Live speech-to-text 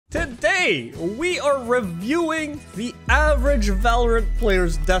Today, we are reviewing the average Valorant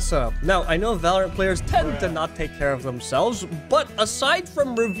player's desk setup. Now, I know Valorant players tend to not take care of themselves, but aside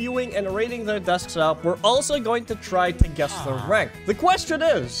from reviewing and rating their desk setup, we're also going to try to guess their rank. The question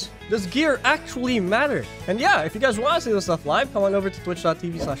is, does gear actually matter? And yeah, if you guys want to see this stuff live, come on over to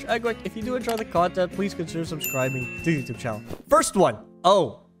twitch.tv/eggwick. If you do enjoy the content, please consider subscribing to the YouTube channel. First one.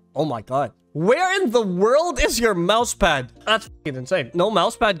 Oh my god. Where in the world is your mousepad? That's f***ing insane. No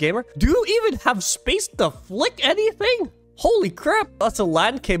mousepad, gamer? Do you even have space to flick anything? Holy crap. That's a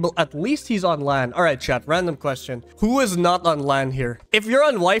LAN cable. At least he's on LAN. All right, chat. Random question. Who is not on LAN here? If you're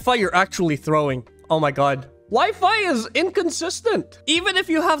on Wi-Fi, you're actually throwing. Oh my god. Wi-Fi is inconsistent. Even if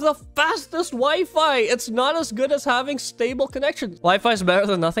you have the fastest Wi-Fi, it's not as good as having stable connection. Wi-Fi is better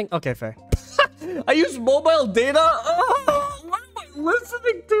than nothing? Okay, fair. I use mobile data? Oh, what am I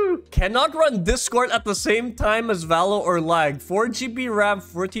listening to? Cannot run Discord at the same time as Valo or lag. 4 GB RAM,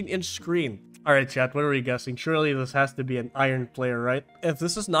 14-inch screen. Alright, chat, what are we guessing? Surely this has to be an Iron player, right? If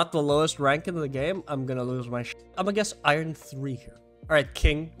this is not the lowest rank in the game, I'm gonna lose my shit. I'm gonna guess Iron 3 here. Alright,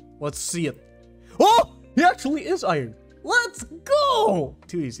 King, let's see it. Oh! He actually is Iron. Let's go!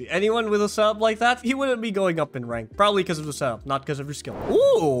 Too easy. Anyone with a setup like that, he wouldn't be going up in rank. Probably because of the setup, not because of your skill.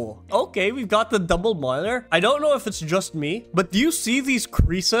 Ooh, okay, we've got the double monitor. I don't know if it's just me, but do you see these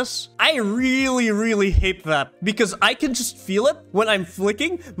creases? I really hate that because I can just feel it when I'm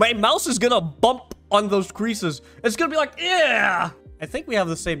flicking. My mouse is gonna bump on those creases. It's gonna be like, yeah! I think we have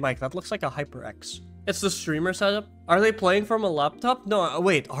the same mic. That looks like a HyperX. It's the streamer setup. Are they playing from a laptop? No,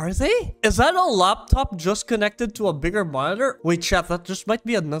 wait, are they? Is that a laptop just connected to a bigger monitor? Wait, chat, that just might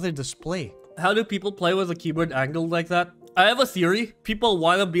be another display. How do people play with a keyboard angled like that? I have a theory. People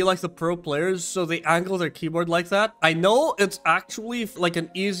want to be like the pro players, so they angle their keyboard like that. I know it's actually like an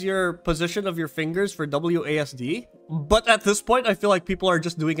easier position of your fingers for WASD, but at this point, I feel like people are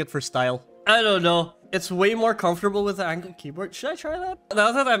just doing it for style. I don't know. It's way more comfortable with the angled keyboard. Should I try that?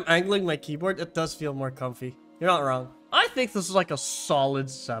 Now that I'm angling my keyboard, it does feel more comfy. You're not wrong. I think this is like a solid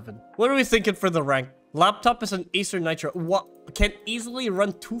 7. What are we thinking for the rank? Laptop is an Acer Nitro. What? Can easily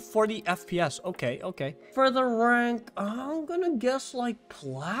run 240 FPS. Okay. For the rank, I'm gonna guess like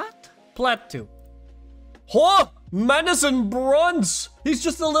Plat? Plat 2. Oh! Man is in bronze! He's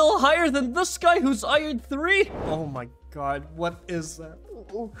just a little higher than this guy who's Iron 3. Oh my god, what is that?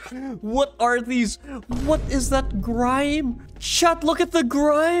 What are these? What is that grime? Chat, look at the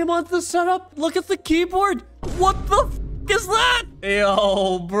grime on the setup. Look at the keyboard. What the f is that?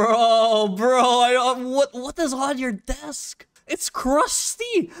 Yo, bro. What is on your desk? It's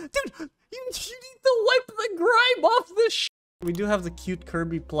crusty. Dude, you need to wipe the grime off this shit. We do have the cute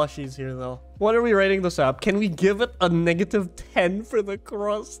Kirby plushies here, though. What are we rating this up? Can we give it a -10 for the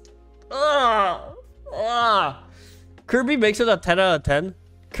crust? Kirby makes it a 10 out of 10.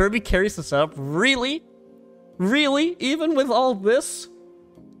 Kirby carries this up. Really? Really? Even with all this?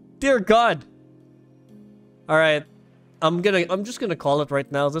 Dear God. Alright. I'm just gonna call it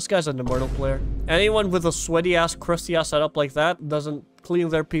right now. This guy's an immortal player. Anyone with a sweaty ass, crusty ass setup like that doesn't clean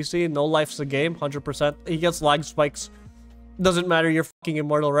their PC. No life's a game. 100%. He gets lag spikes. Doesn't matter. You're fucking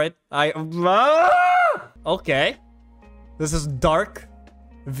immortal, right? Okay. This is dark.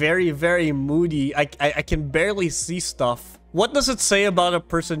 Very moody. I can barely see stuff. What does it say about a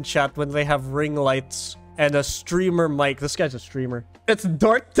person, chat, when they have ring lights and a streamer mic? This guy's a streamer. It's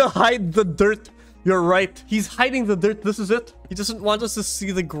dark to hide the dirt. You're right. He's hiding the dirt. This is it. He doesn't want us to see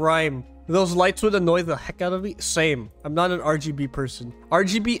the grime. Those lights would annoy the heck out of me. Same. I'm not an RGB person.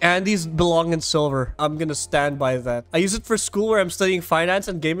 RGB Andes belong in silver. I'm gonna stand by that. I use it for school where I'm studying finance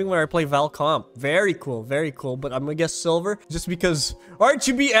and gaming where I play Valcom. Very cool. But I'm gonna guess silver just because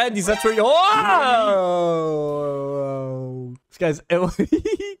RGB Andes, that's where you... Oh! This guy's...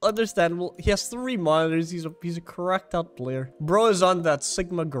 Understandable. He has 3 monitors. He's a cracked out player. Bro is on that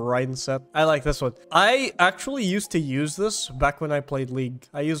Sigma grind set. I like this one. I actually used to use this back when I played League.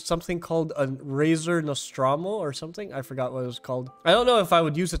 I used something called a Razer Nostromo or something. I forgot what it was called. I don't know if I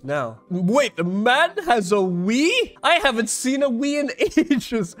would use it now. Wait, the man has a Wii? I haven't seen a Wii in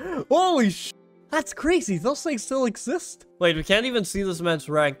ages. Holy sh... That's crazy. Those things still exist. Wait, we can't even see this man's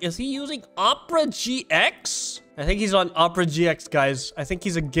rank. Is he using Opera GX? I think he's on Opera GX, guys. I think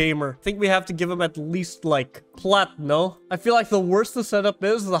he's a gamer. I think we have to give him at least, like, plat, no? I feel like the worse the setup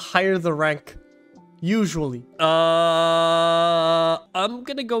is, the higher the rank. Usually. I'm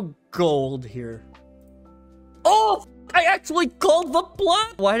gonna go gold here. Oh! I actually called the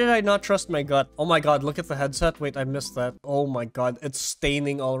plat! Why did I not trust my gut? Oh my god, look at the headset. Wait, I missed that. Oh my god, it's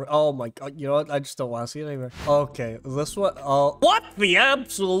staining already. Oh my god, you know what? I just don't want to see it anymore. Okay, this one. What the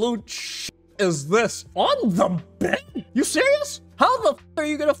absolute sh is this? On the bed? You serious? How the f are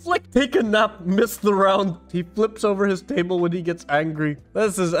you gonna flick? Take a nap, miss the round. He flips over his table when he gets angry.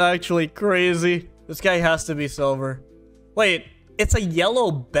 This is actually crazy. This guy has to be silver. Wait, it's a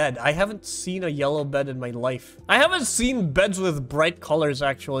yellow bed. I haven't seen a yellow bed in my life. I haven't seen beds with bright colors,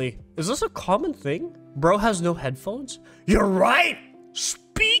 actually. Is this a common thing? Bro has no headphones? You're right!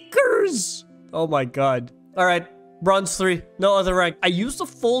 Speakers! Oh my god. Alright, bronze 3. No other rank. I use a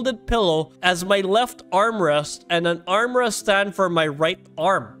folded pillow as my left armrest and an armrest stand for my right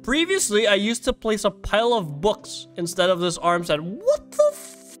arm. Previously, I used to place a pile of books instead of this arm stand. What the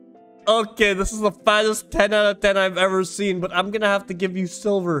f? Okay, this is the fattest 10 out of 10 I've ever seen, but I'm gonna have to give you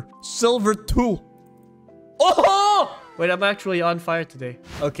silver. Silver 2. Oh! Wait, I'm actually on fire today.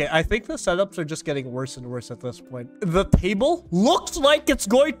 Okay, I think the setups are just getting worse and worse at this point. The table looks like it's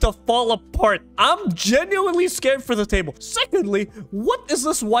going to fall apart. I'm genuinely scared for the table. Secondly, what is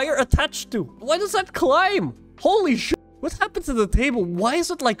this wire attached to? Why does that climb? Holy shit. What happened to the table? Why is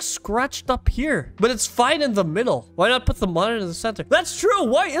it like scratched up here? But it's fine in the middle. Why not put the monitor in the center? That's true.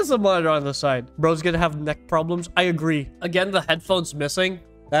 Why is the monitor on the side? Bro's gonna have neck problems. I agree. Again, the headphones missing.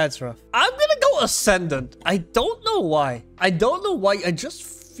 That's rough. I'm gonna go ascendant. I don't know why. I just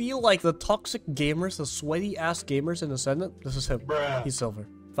feel like the toxic gamers, the sweaty ass gamers in ascendant. This is him. Bruh. He's silver.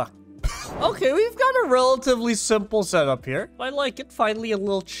 Fuck. Okay, we've got a relatively simple setup here. I like it. Finally, a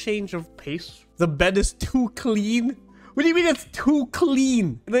little change of pace. The bed is too clean. What do you mean it's too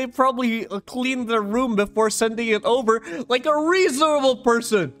clean? They probably cleaned their room before sending it over like a reasonable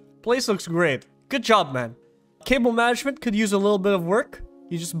person. Place looks great. Good job, man. Cable management could use a little bit of work.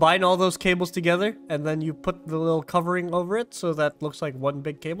 You just bind all those cables together and then you put the little covering over it so that looks like one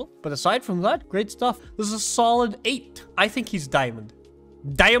big cable. But aside from that, great stuff. This is a solid 8. I think he's diamond.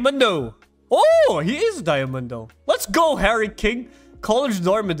 Diamondo. Oh, he is Diamondo. Let's go, Harry King. College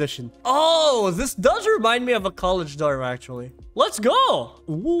dorm edition. Oh, this does remind me of a college dorm, actually. Let's go.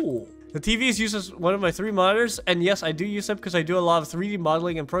 Ooh. The TV is used as one of my 3 monitors, and yes, I do use it because I do a lot of 3D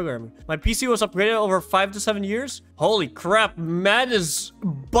modeling and programming. My PC was upgraded over 5 to 7 years. Holy crap, man is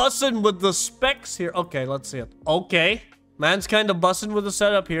bussin' with the specs here. Okay, let's see it. Okay. Man's kind of bussin' with the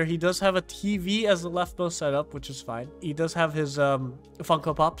setup here. He does have a TV as the leftmost setup, which is fine. He does have his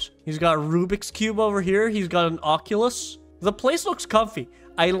Funko Pops. He's got a Rubik's Cube over here. He's got an Oculus. The place looks comfy.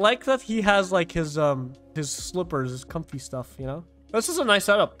 I like that he has like his slippers, his comfy stuff, you know? This is a nice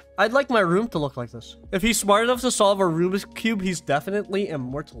setup. I'd like my room to look like this. If he's smart enough to solve a Rubik's Cube, he's definitely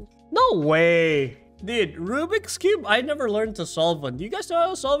immortal. No way. Dude, Rubik's Cube? I never learned to solve one. Do you guys know how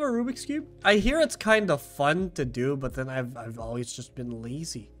to solve a Rubik's Cube? I hear it's kind of fun to do, but then I've always just been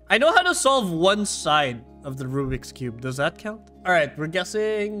lazy. I know how to solve one side of the Rubik's Cube. Does that count? All right, we're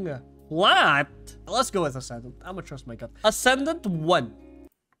guessing... What? Let's go with Ascendant. I'm gonna trust my gut. Ascendant 1.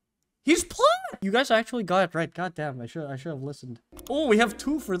 He's plat! You guys actually got it right. God damn, I should have listened. Oh, we have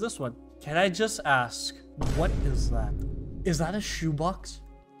 2 for this one. Can I just ask, what is that? Is that a shoebox?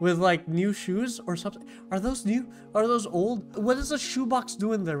 With like new shoes or something? Are those new? Are those old? What is a shoebox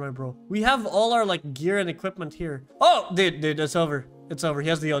doing there, my bro? We have all our like gear and equipment here. Oh, dude, it's over. It's over. He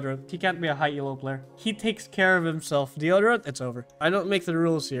has deodorant. He can't be a high elo player. He takes care of himself. Deodorant, it's over. I don't make the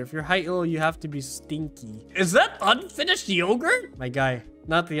rules here. If you're high elo, you have to be stinky. Is that unfinished yogurt? My guy,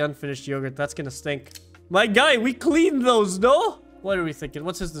 not the unfinished yogurt. That's gonna stink. My guy, we cleaned those, no? What are we thinking?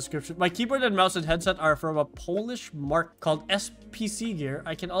 What's his description? My keyboard and mouse and headset are from a Polish mark called SPC Gear.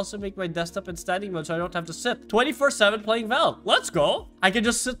 I can also make my desktop in standing mode so I don't have to sit 24/7 playing Valve. Let's go. I can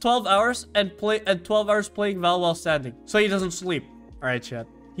just sit 12 hours and play 12 hours playing Valve while standing so he doesn't sleep. All right, chat.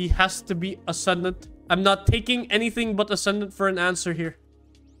 He has to be Ascendant. I'm not taking anything but Ascendant for an answer here.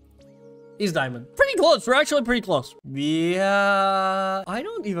 He's diamond. Pretty close. We're actually pretty close. Yeah. I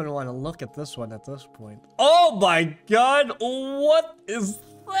don't even want to look at this one at this point. Oh my god. What is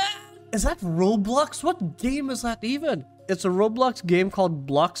that? Is that Roblox? What game is that even? It's a Roblox game called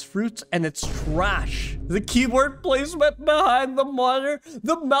Blox Fruits, and it's trash. The keyboard placement behind the monitor,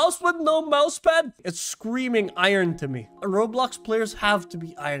 the mouse with no mouse pad. It's screaming iron to me. Roblox players have to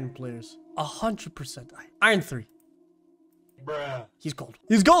be iron players. 100% iron. Iron 3. Bruh. He's gold.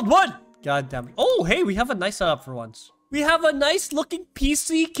 He's gold 1. God damn it. Oh, hey, we have a nice setup for once. We have a nice looking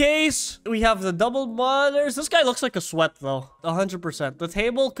PC case. We have the double monitors. This guy looks like a sweat though. 100%. The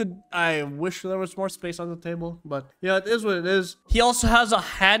table could... I wish there was more space on the table, but yeah, it is what it is. He also has a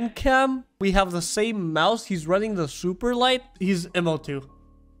hand cam. We have the same mouse. He's running the super light. He's MO2.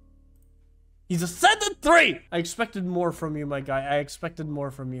 He's Ascendant 3! I expected more from you, my guy. I expected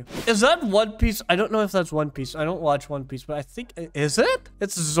more from you. Is that One Piece? I don't know if that's One Piece. I don't watch One Piece, but I think... Is it?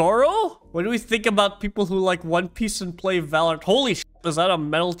 It's Zoro? What do we think about people who like One Piece and play Valorant? Holy shit. Is that a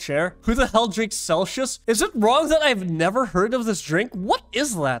metal chair? Who the hell drinks Celsius? Is it wrong that I've never heard of this drink? What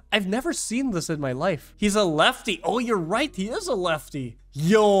is that? I've never seen this in my life. He's a lefty. Oh, you're right. He is a lefty.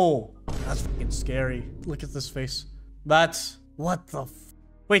 Yo. That's fucking scary. Look at this face. That's... What the f...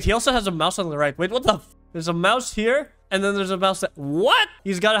 Wait, he also has a mouse on the right. Wait, what the f... There's a mouse here, and then there's a mouse that... What?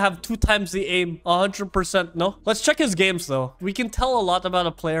 He's got to have 2 times the aim. 100%. No? Let's check his games, though. We can tell a lot about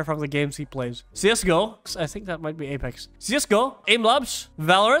a player from the games he plays. CSGO. I think that might be Apex. CSGO. Aim Labs.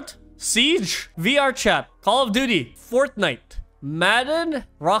 Valorant. Siege. VR Chat. Call of Duty. Fortnite. Madden.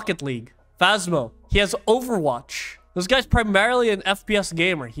 Rocket League. Phasmo. He has Overwatch. This guy's primarily an FPS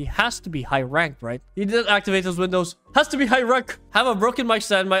gamer. He has to be high ranked, right? He didn't activate his Windows. Has to be high rank. Have a broken mic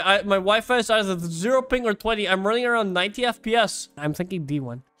stand. My Wi-Fi is either 0 ping or 20. I'm running around 90 FPS. I'm thinking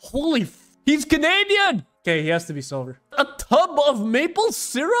D1. Holy f... He's Canadian! Okay, he has to be silver. A tub of maple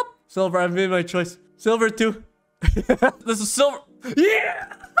syrup? Silver, I've made my choice. Silver 2. This is silver.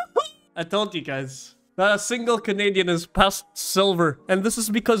 Yeah! I told you guys. Not a single Canadian is past silver. And this is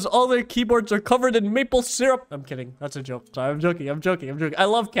because all their keyboards are covered in maple syrup. I'm kidding. That's a joke. Sorry, I'm joking. I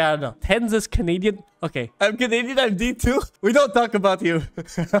love Canada. Tens is Canadian. Okay. I'm Canadian. I'm D2. We don't talk about you.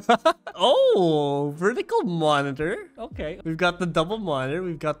 Oh, vertical monitor. Okay. We've got the double monitor.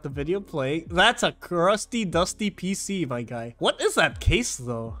 We've got the video playing. That's a crusty, dusty PC, my guy. What is that case,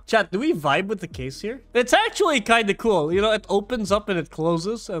 though? Chat, do we vibe with the case here? It's actually kind of cool. You know, it opens up and it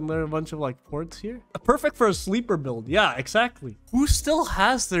closes, and there are a bunch of, like, ports here. Perfect for a sleeper build. Yeah, exactly. Who still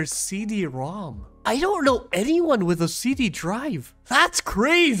has their CD-ROM? I don't know anyone with a CD drive. That's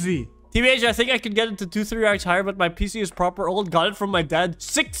crazy. TBH, I think I could get it to 2-3 ranks higher, but my PC is proper old. Got it from my dad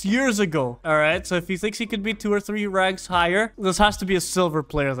 6 years ago. All right, so if he thinks he could be 2 or 3 ranks higher, this has to be a silver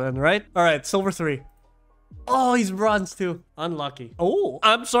player then, right? All right, silver 3. Oh, he's bronze too. Unlucky. Oh,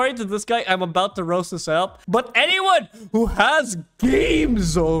 I'm sorry to this guy. I'm about to roast this up. But anyone who has Game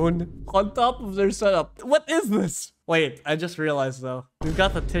Zone on top of their setup. What is this? Wait, I just realized though. We've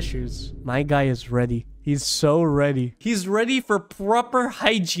got the tissues. My guy is ready. He's so ready. He's ready for proper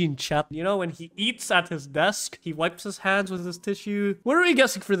hygiene, chat. You know, when he eats at his desk, he wipes his hands with his tissue. What are we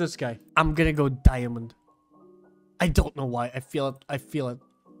guessing for this guy? I'm gonna go diamond. I don't know why. I feel it. I feel it.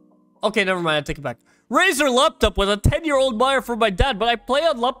 Okay, never mind. I take it back. Razer laptop with a 10-year-old monitor from my dad, but I play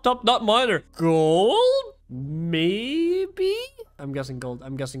on laptop, not monitor. Gold? Maybe? I'm guessing gold.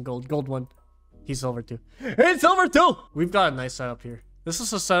 I'm guessing gold. Gold 1. He's silver 2. It's silver 2! We've got a nice setup here. This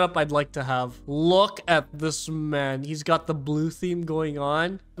is a setup I'd like to have. Look at this man. He's got the blue theme going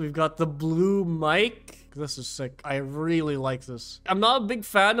on. We've got the blue mic. This is sick. I really like this. I'm not a big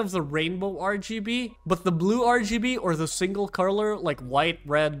fan of the rainbow RGB, but the blue RGB or the single color, like white,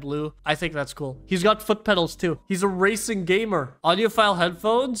 red, blue, I think that's cool. He's got foot pedals too. He's a racing gamer. Audiophile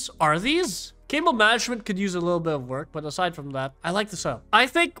headphones. Are these? Cable management could use a little bit of work, but aside from that, I like the setup. I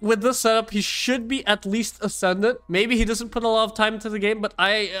think with this setup, he should be at least Ascendant. Maybe he doesn't put a lot of time into the game, but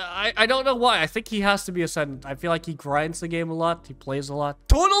I don't know why. I think he has to be Ascendant. I feel like he grinds the game a lot. He plays a lot.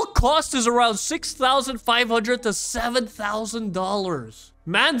 Total cost is around $6,500 to $7,000.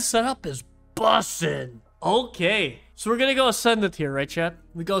 Man's setup is bussin'. Okay, so we're gonna go Ascendant here, right, chat?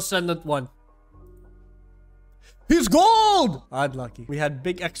 We go Ascendant 1. He's gold! Unlucky. We had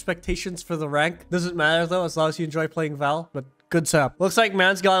big expectations for the rank. Doesn't matter though, as long as you enjoy playing Val. But good setup. Looks like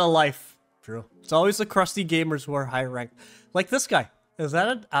man's got a life. True. It's always the crusty gamers who are high ranked. Like this guy. Is that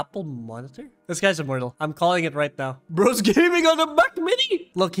an Apple monitor? This guy's immortal. I'm calling it right now. Bro's gaming on a Mac Mini!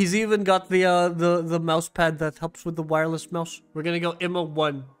 Look, he's even got the mouse pad that helps with the wireless mouse. We're gonna go Immo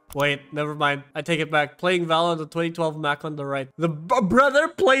 1. Wait, never mind. I take it back. Playing Val on the 2012 Mac on the right. The brother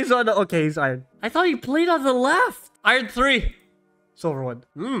plays on the... Okay, he's iron. I thought he played on the left. Iron 3. Silver 1.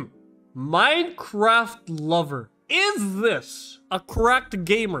 Minecraft lover. Is this a cracked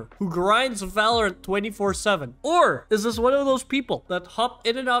gamer who grinds Valorant 24/7? Or is this one of those people that hop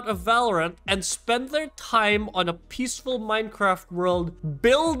in and out of Valorant and spend their time on a peaceful Minecraft world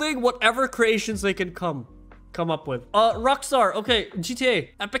building whatever creations they can come up with? Rockstar. Okay, GTA.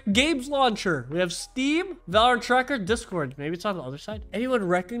 Epic Games Launcher. We have Steam, Valorant Tracker, Discord. Maybe it's on the other side. Anyone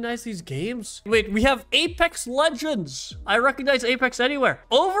recognize these games? Wait, we have Apex Legends. I recognize Apex anywhere.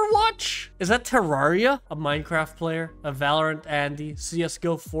 Overwatch? Is that Terraria? A Minecraft player, a Valorant Andy,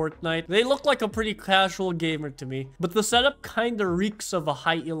 CSGO, Fortnite. They look like a pretty casual gamer to me, but the setup kind of reeks of a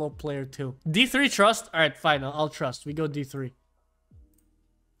high elo player too. D3 trust? All right, fine. I'll trust. We go D3.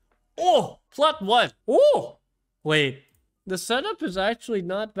 Oh, flat 1. Oh, wait. The setup is actually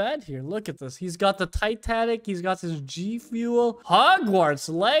not bad here. Look at this. He's got the Titanic. He's got his G Fuel. Hogwarts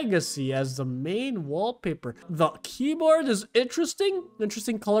Legacy as the main wallpaper. The keyboard is interesting.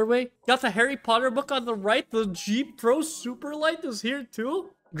 Interesting colorway. Got the Harry Potter book on the right. The G Pro Superlight is here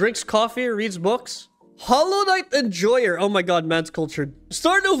too. Drinks coffee, reads books. Hollow Knight Enjoyer. Oh my god, man's cultured.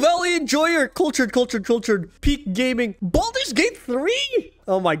 Stardew Valley Enjoyer. Cultured. Peak Gaming. Baldur's Gate 3.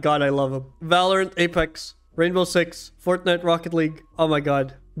 Oh my god, I love him. Valorant, Apex. Rainbow Six, Fortnite, Rocket League. Oh my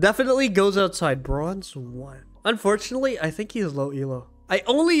god. Definitely goes outside. Bronze 1. Unfortunately, I think he is low elo. I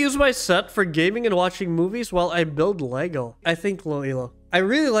only use my set for gaming and watching movies while I build Lego. I think low elo. I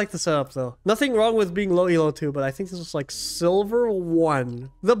really like the setup though. Nothing wrong with being low elo too, but I think this is like silver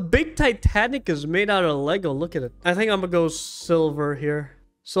 1. The big Titanic is made out of Lego. Look at it. I think I'm gonna go silver here.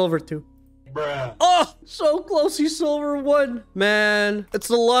 Silver 2. Bruh. Oh, so close. He's silver 1. Man, it's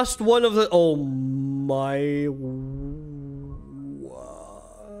the last one of the... Oh my...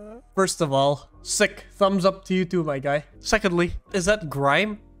 First of all, sick. Thumbs up to you too, my guy. Secondly, is that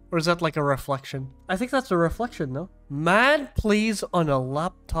grime? Or is that like a reflection? I think that's a reflection, no? Man plays on a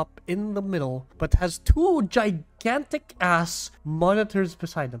laptop in the middle, but has 2 gigantic ass monitors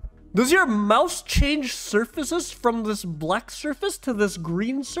beside him. Does your mouse change surfaces from this black surface to this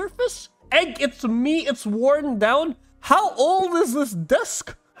green surface? Egg, it's me, it's worn down. How old is this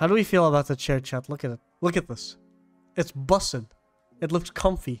desk? How do we feel about the chair, chat? Look at it. Look at this. It's busted. It looks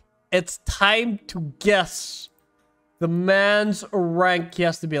comfy. It's time to guess. The man's rank, he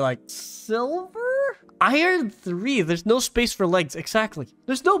has to be like, silver? Iron 3. There's no space for legs. Exactly.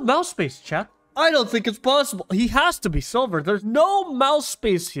 There's no mouse space, chat. I don't think it's possible. He has to be silver. There's no mouse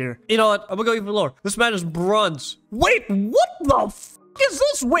space here. You know what? I'm gonna go even lower. This man is bronze. Wait, what the f is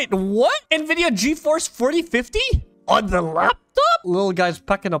this? Wait, what? NVIDIA GeForce 4050? On the laptop? Little guy's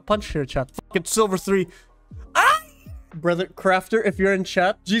packing a punch here, chat. Fucking silver 3. Ah! Brother Crafter, if you're in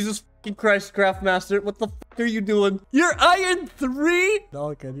chat. Jesus fucking Christ, Craftmaster. What the fuck are you doing? You're Iron 3?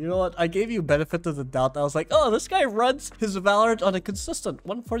 No, okay. You know what? I gave you benefit of the doubt. I was like, oh, this guy runs his Valorant on a consistent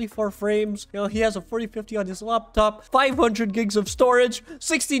 144 frames. You know, he has a 4050 on his laptop, 500 gigs of storage,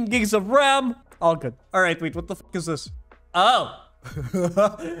 16 gigs of RAM. All good. All right, wait, what the fuck is this? Oh.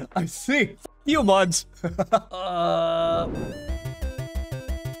 I see. F you mods.